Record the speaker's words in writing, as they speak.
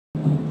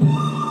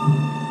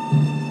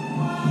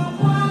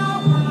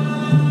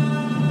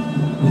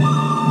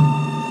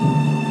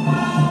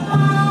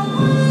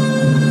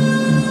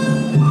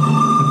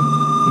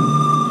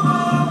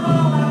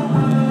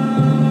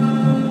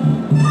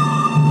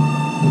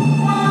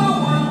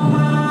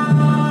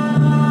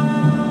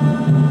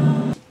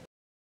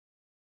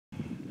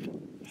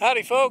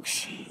Howdy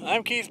folks,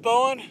 I'm Keith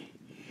Bowen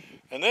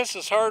and this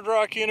is Hard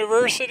Rock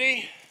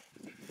University.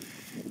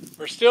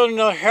 We're still in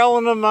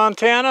Helena,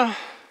 Montana,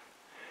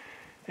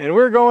 and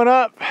we're going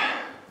up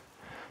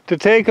to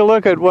take a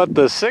look at what,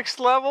 the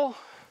 6th level?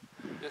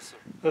 Yes, sir.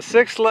 The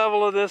 6th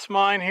level of this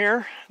mine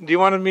here. Do you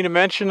want me to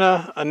mention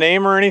a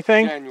name or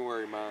anything?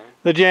 January mine.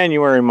 The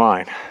January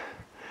mine.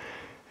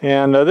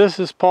 And this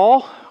is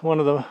Paul, one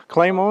of the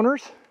claim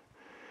owners.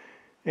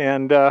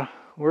 And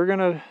we're going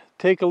to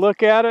take a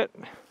look at it.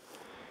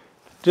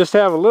 Just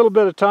have a little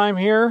bit of time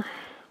here,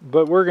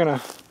 but we're going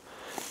to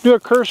do a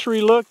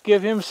cursory look,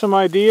 give him some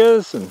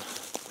ideas, and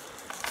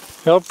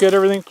help get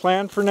everything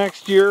planned for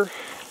next year.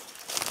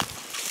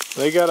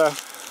 They got to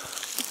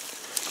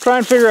try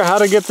and figure out how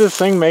to get this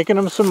thing making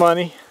them some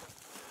money,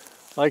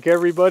 like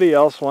everybody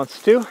else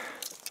wants to.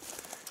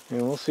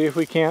 And we'll see if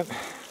we can't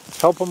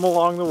help them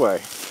along the way.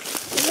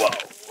 Whoa,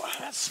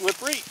 that's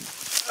slippery.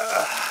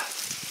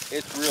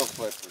 It's real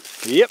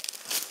slippery. Yep.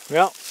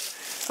 Well,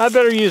 I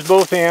better use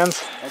both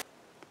hands.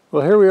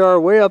 Well, here we are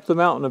way up the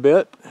mountain a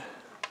bit.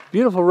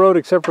 Beautiful road,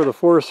 except for the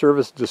Forest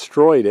Service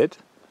destroyed it.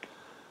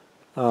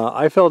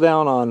 I fell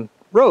down on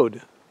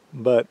road,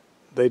 but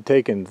they'd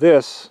taken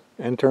this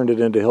and turned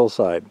it into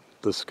hillside,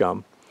 the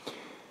scum.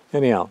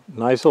 Anyhow,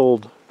 nice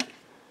old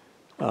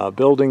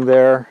building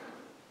there.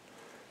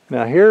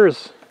 Now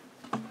here's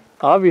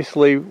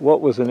obviously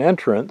what was an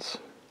entrance.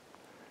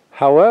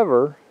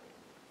 However,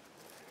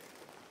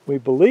 we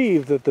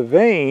believe that the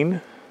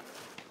vein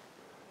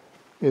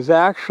is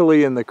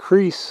actually in the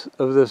crease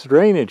of this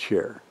drainage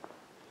here.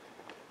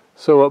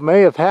 So what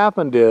may have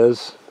happened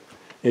is,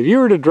 if you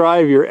were to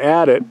drive your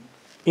adit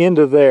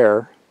into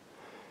there,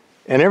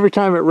 and every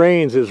time it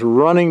rains it's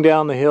running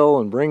down the hill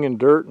and bringing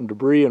dirt and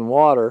debris and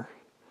water,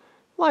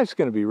 life's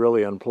going to be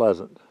really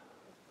unpleasant.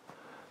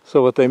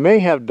 So what they may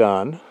have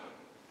done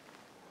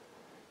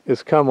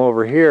is come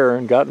over here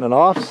and gotten an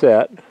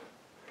offset,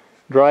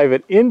 drive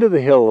it into the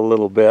hill a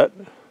little bit,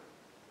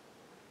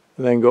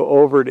 and then go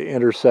over to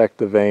intersect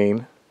the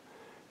vein,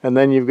 and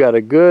then you've got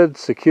a good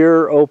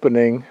secure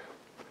opening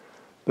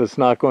that's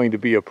not going to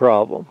be a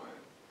problem.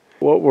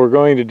 What we're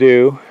going to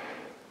do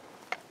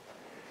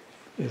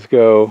is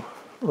go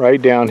right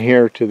down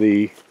here to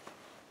the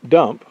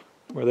dump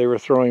where they were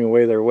throwing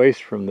away their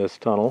waste from this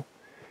tunnel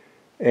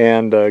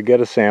and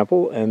get a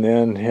sample, and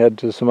then head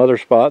to some other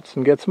spots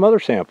and get some other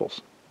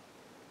samples.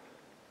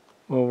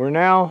 Well, we're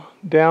now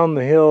down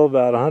the hill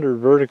about 100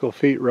 vertical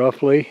feet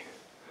roughly.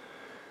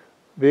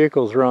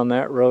 Vehicles are on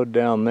that road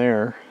down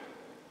there.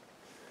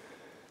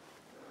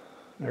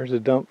 There's a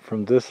dump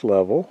from this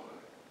level,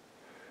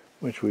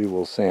 which we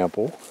will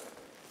sample.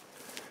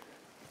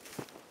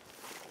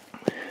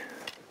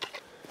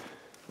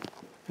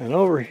 And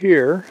over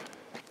here,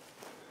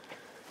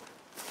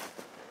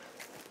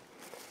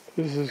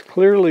 this is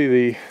clearly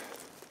the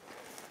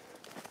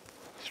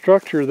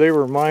structure they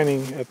were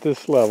mining at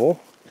this level.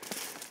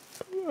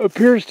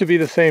 Appears to be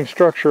the same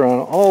structure on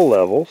all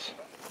levels.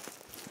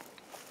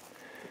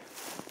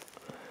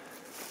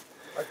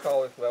 I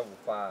call this level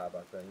 5, I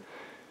think.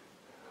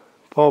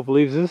 Paul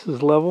believes this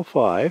is level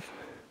 5.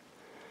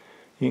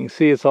 You can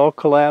see it's all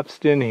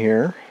collapsed in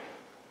here.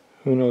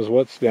 Who knows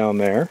what's down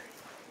there.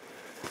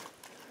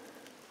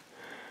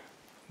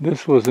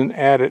 This was an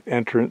adit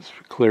entrance,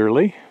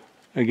 clearly.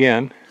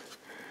 Again,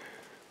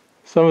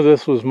 some of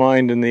this was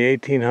mined in the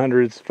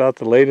 1800s. About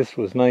the latest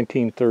was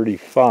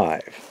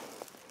 1935.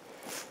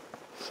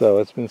 So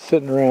it's been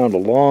sitting around a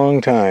long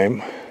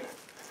time,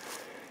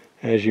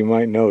 as you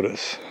might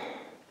notice.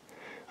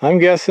 I'm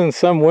guessing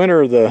some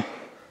winter the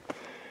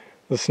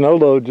snow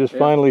load just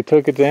finally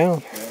took it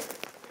down. Yeah.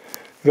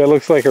 That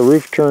looks like a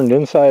roof turned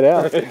inside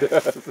out. It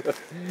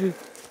does.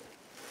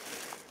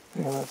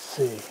 Now, let's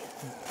see.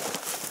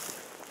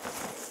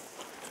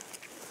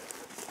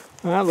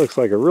 That looks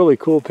like a really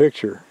cool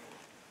picture.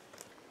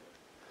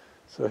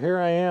 So here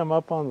I am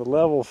up on the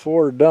level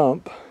 4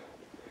 dump,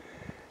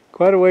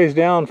 quite a ways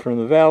down from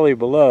the valley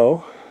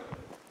below.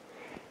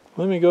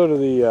 Let me go to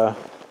the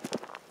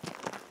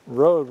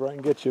road where I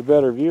can get you a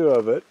better view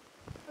of it.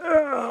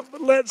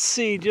 But let's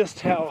see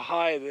just how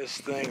high this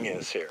thing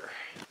is here.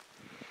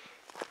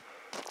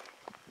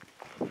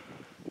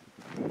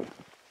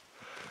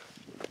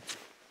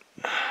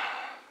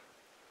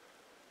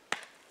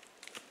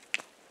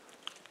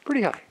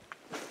 Pretty high.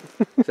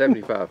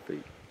 75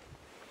 feet.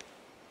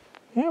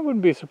 Yeah, I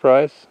wouldn't be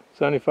surprised.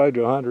 75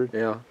 to 100.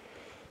 Yeah.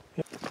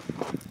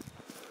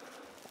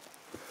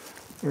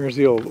 There's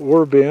the old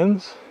ore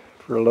bins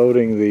for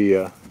loading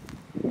the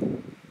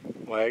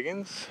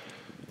wagons.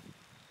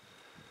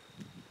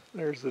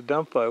 There's the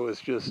dump I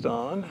was just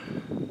on.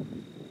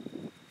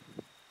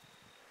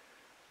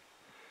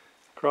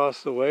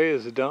 Across the way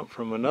is a dump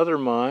from another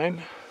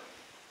mine.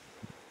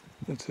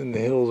 It's in the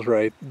hills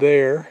right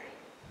there.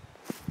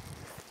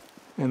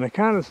 And I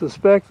kind of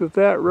suspect that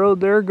that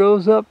road there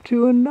goes up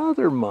to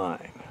another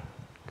mine,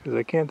 because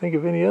I can't think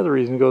of any other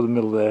reason to go to the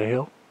middle of that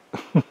hill.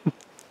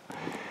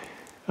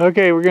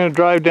 Okay, we're going to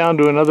drive down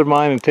to another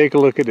mine and take a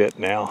look at it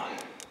now.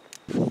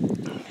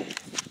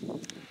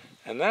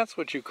 And that's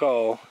what you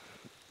call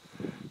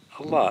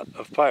a lot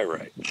of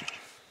pyrite.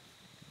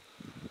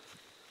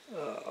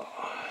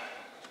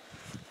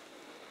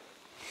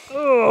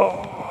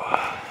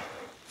 Oh.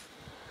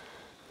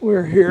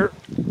 We're here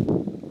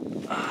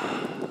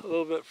a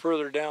little bit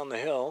further down the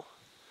hill.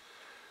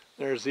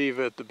 There's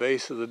Eva at the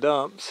base of the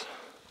dumps.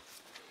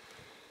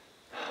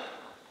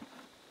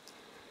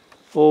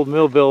 Old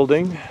mill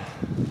building.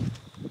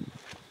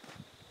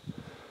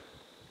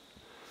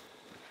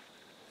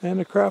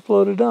 And a crap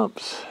load of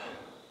dumps.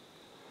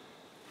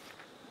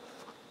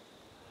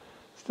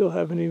 Still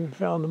haven't even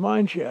found the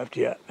mine shaft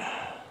yet.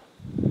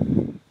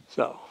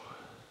 So,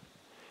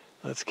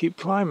 let's keep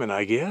climbing,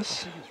 I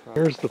guess.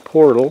 Here's the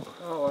portal.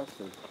 Oh, I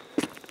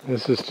see.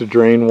 This is to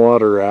drain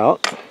water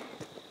out.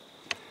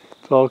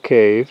 It's all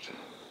caved.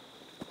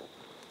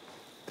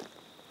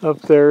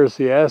 Up there is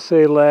the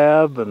assay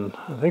lab, and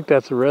I think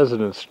that's a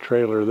residence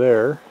trailer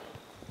there.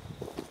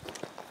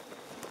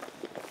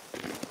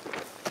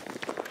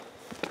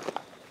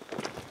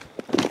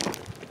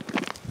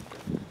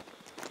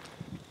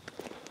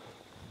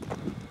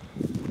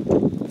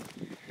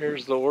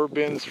 Here's the ore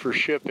bins for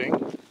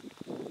shipping.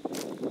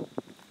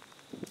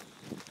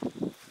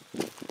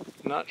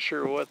 Not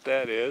sure what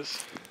that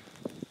is.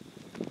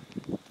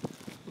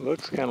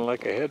 Looks kind of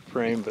like a head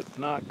frame, but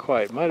not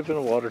quite. Might have been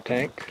a water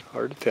tank,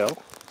 hard to tell.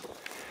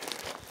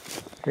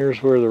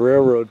 Here's where the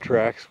railroad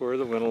tracks were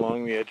that went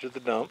along the edge of the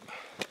dump.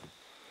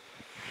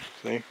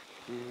 See?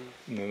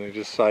 And then they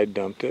just side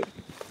dumped it.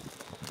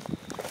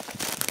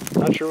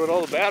 Not sure what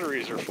all the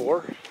batteries are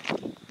for.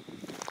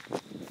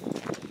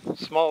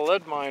 Small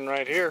lead mine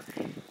right here.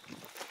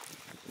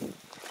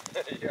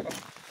 Yeah.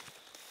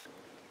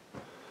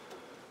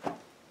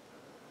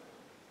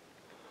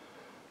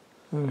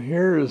 And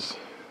here is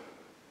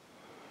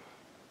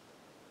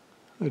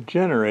a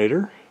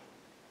generator,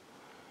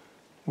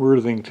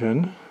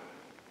 Worthington.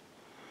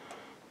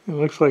 It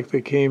looks like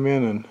they came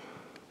in and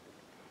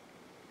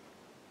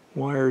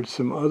wired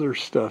some other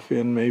stuff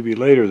in maybe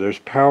later. There's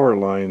power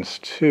lines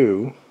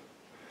too,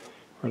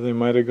 or they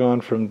might have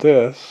gone from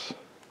this.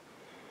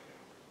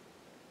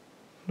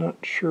 Not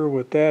sure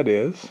what that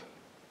is.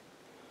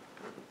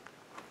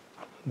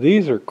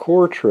 These are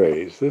core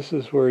trays. This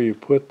is where you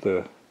put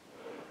the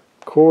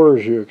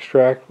cores you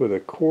extract with a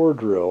core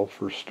drill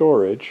for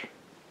storage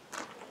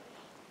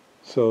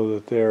so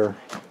that they're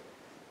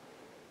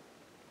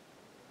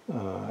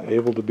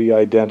able to be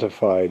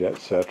identified,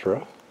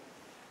 etc.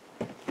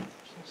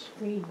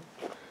 Screen.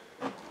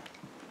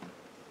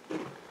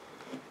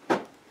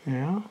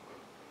 Yeah.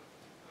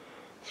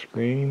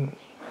 Screen.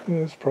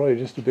 It's probably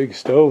just a big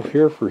stove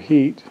here for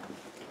heat.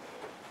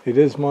 It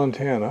is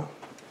Montana.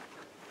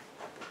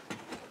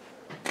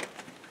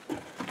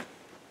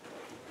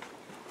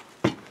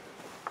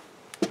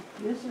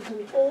 This is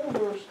an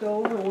older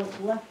stove, or what's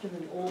left of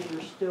an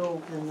older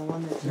stove than the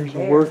one that's There's in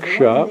a there. workshop.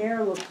 The one in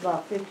there looks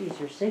about 50s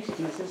or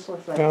 60s. This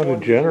looks like Found a 40s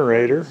or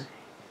generator. 50s.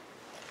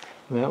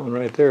 That one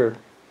right there.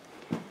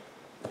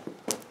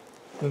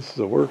 This is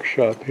a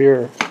workshop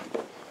here.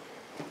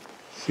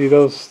 See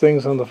those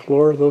things on the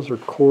floor? Those are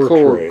core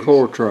trays.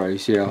 Core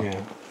trays, yeah.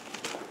 Yeah.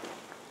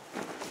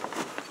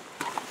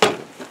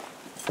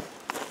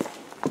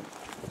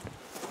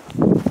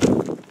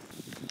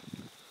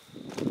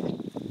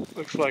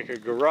 Looks like a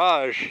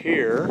garage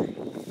here,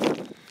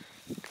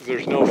 because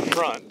there's no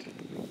front.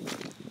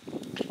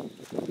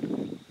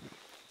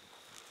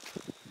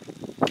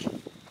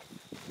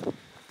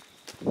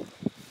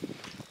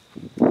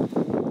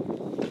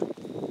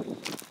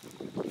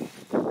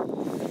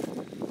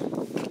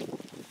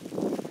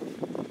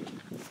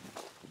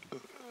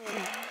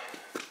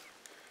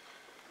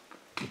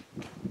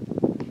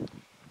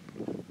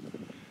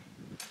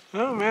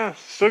 Oh man,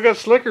 still got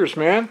slickers,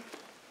 man.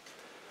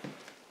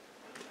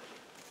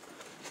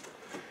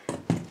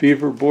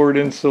 Beaver board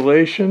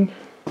insulation.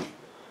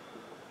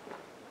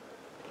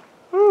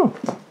 Oh.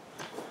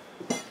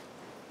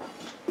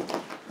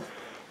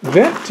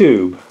 Vent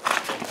tube.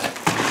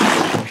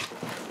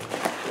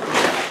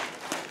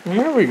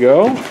 There we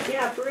go.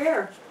 Yeah, for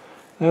air.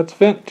 That's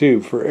vent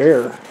tube for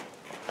air.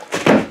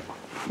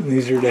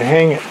 These are to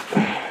hang it.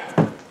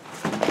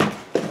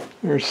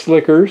 There's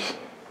slickers.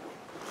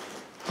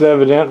 It's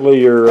evidently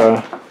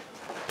your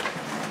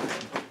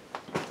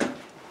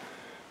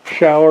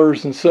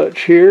showers and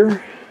such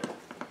here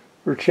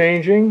for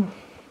changing.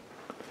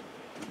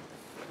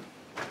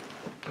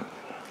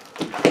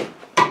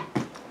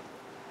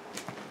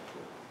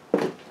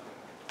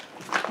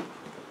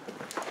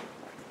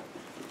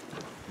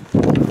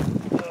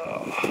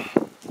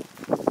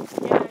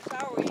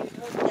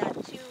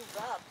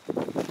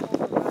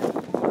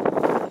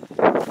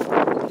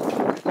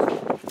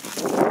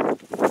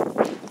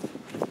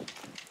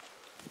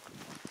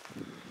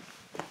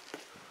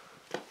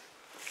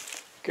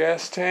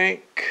 Gas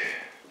tank.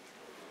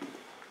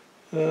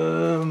 It's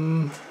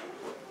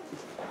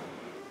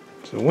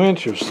a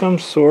winch of some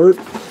sort.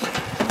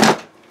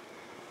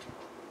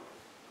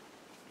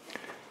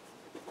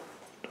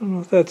 Don't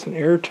know if that's an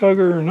air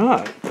tugger or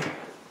not,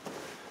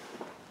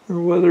 or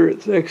whether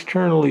it's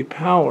externally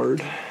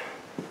powered.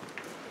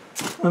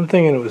 I'm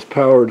thinking it was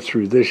powered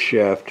through this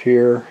shaft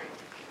here.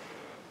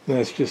 And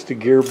that's just a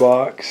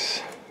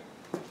gearbox.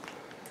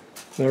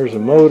 There's a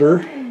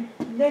motor.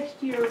 Next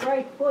to your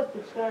right foot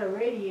that's got a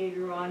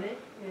radiator on it.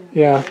 And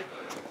Yeah,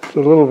 it's a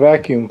little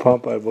vacuum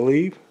pump, I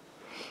believe,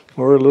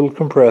 or a little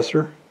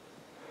compressor.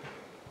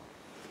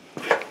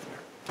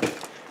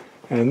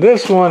 And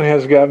this one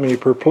has got me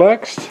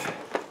perplexed.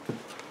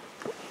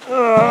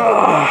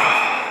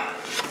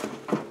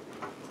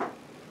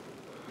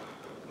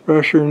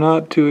 Pressure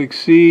not to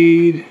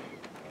exceed.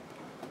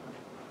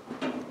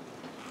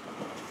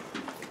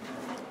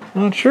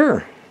 Not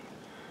sure.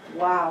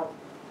 wow.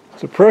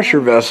 It's a pressure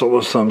vessel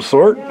of some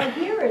sort. Now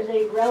here is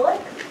a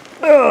relic.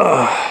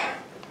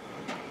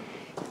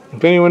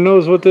 If anyone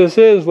knows what this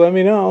is, let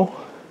me know.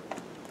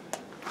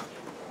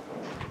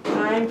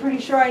 I'm pretty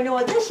sure I know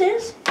what this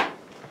is.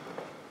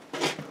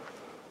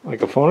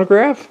 Like a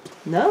phonograph?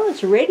 No,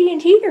 it's a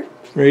radiant heater.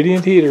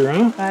 Radiant heater,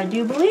 huh? I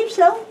do believe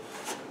so.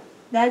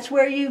 That's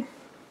where you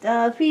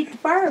feed the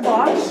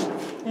firebox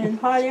and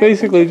hot air.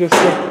 Basically just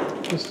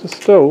a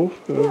stove,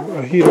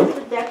 a heater. It's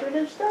a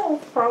decorative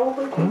stove,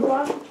 probably from the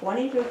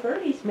 20s or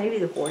 30s, maybe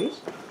the 40s.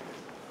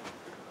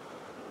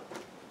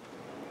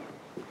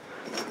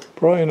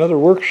 Probably another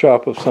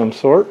workshop of some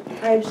sort.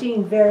 I've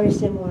seen very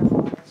similar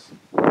models.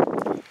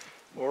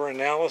 Or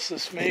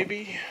analysis,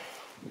 maybe.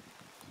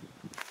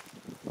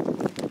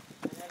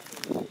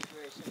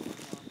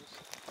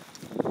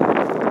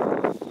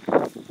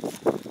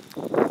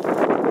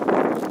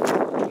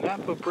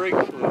 Napa brake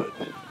fluid.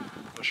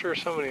 I'm sure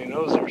somebody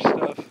knows their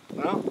stuff.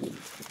 Well,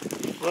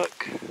 look,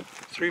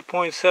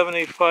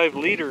 3.785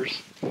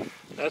 liters.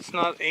 That's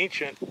not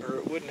ancient, or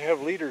it wouldn't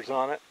have liters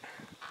on it.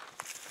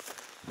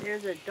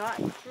 There's a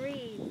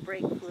 .3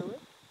 brake fluid.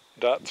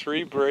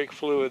 .3 brake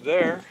fluid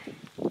there.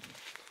 What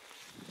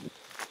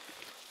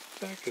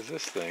the heck is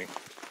this thing?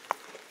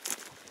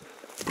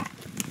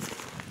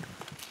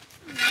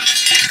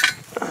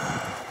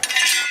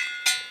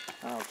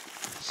 Oh,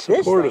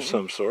 Support of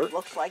some sort.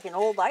 looks like an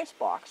old ice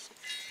box.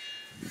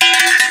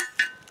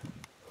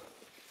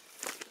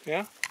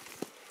 Yeah?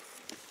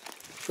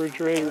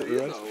 Refrigerator.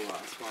 Yeah.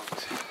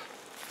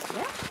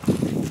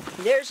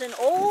 There's an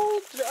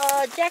old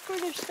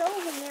decorative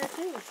stove in there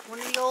too. One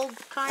of the old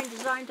kind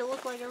designed to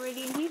look like a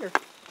radiant heater.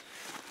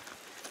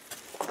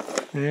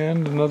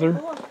 And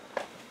another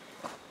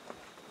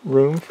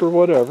room for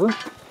whatever.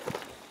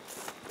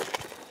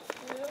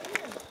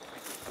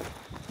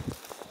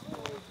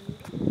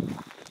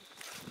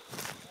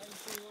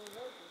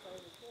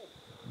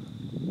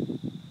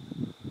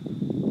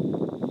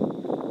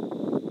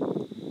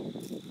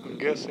 I'm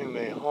guessing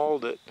they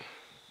hauled it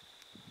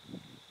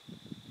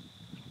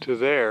to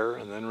there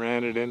and then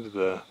ran it into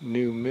the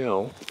new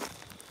mill.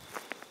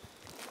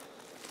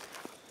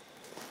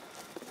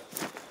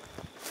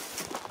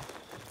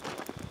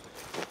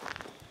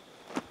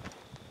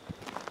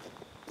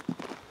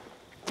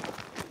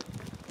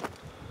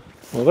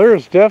 Well,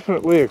 there's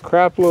definitely a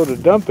crap load of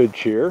dumpage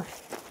here.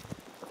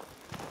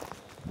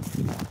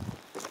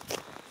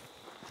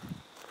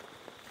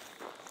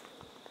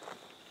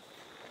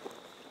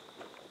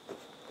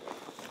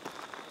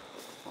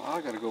 Well,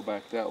 I gotta go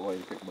back that way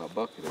to pick my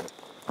bucket up.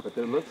 But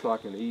there looks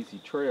like an easy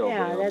trail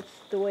Yeah, down, that's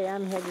the way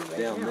I'm headed right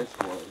down now. this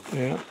way.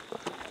 Yeah.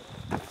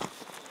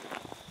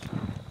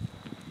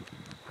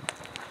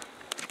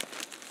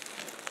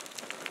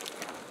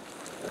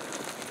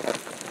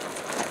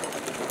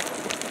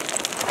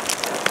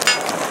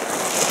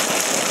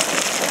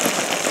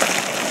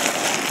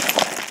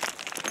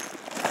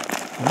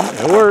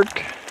 It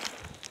worked.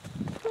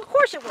 Well, of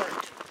course it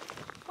worked.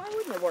 Why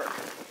wouldn't it work?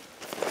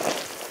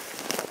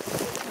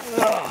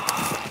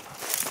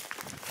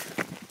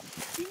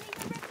 You need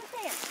to rip the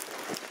fan.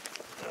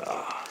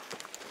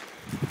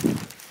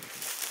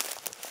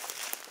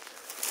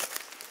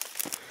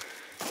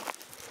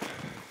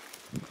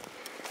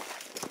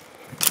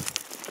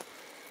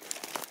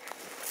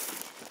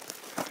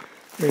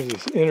 There's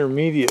this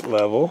intermediate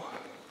level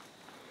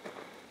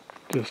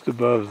just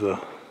above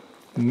the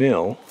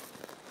mill.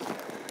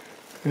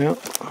 Yep,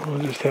 we'll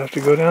just have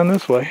to go down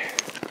this way.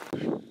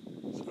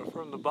 So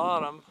from the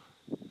bottom,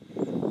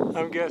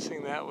 I'm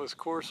guessing that was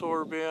coarse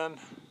ore bin,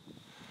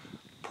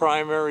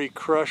 primary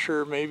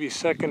crusher, maybe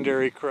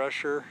secondary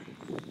crusher,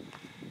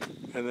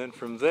 and then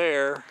from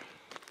there,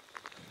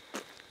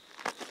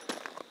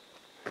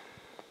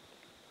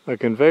 a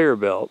conveyor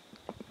belt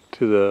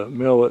to the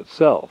mill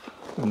itself.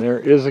 And there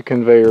is a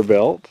conveyor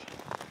belt,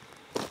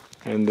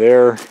 and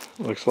there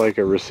looks like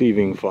a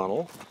receiving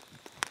funnel.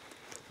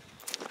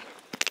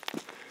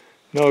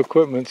 No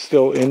equipment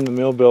still in the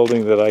mill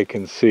building that I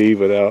can see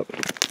without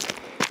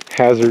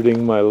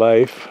hazarding my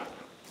life.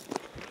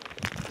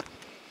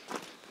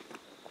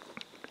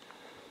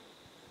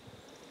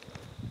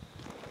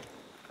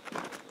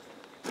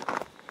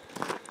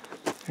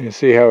 You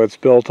see how it's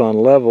built on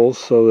levels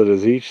so that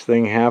as each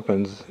thing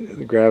happens,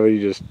 the gravity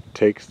just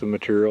takes the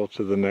material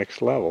to the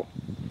next level.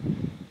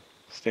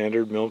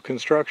 Standard mill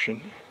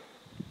construction.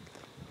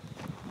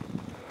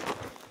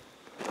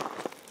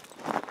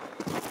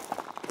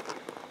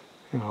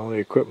 And all the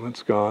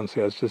equipment's gone,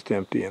 so it's just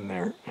empty in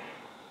there.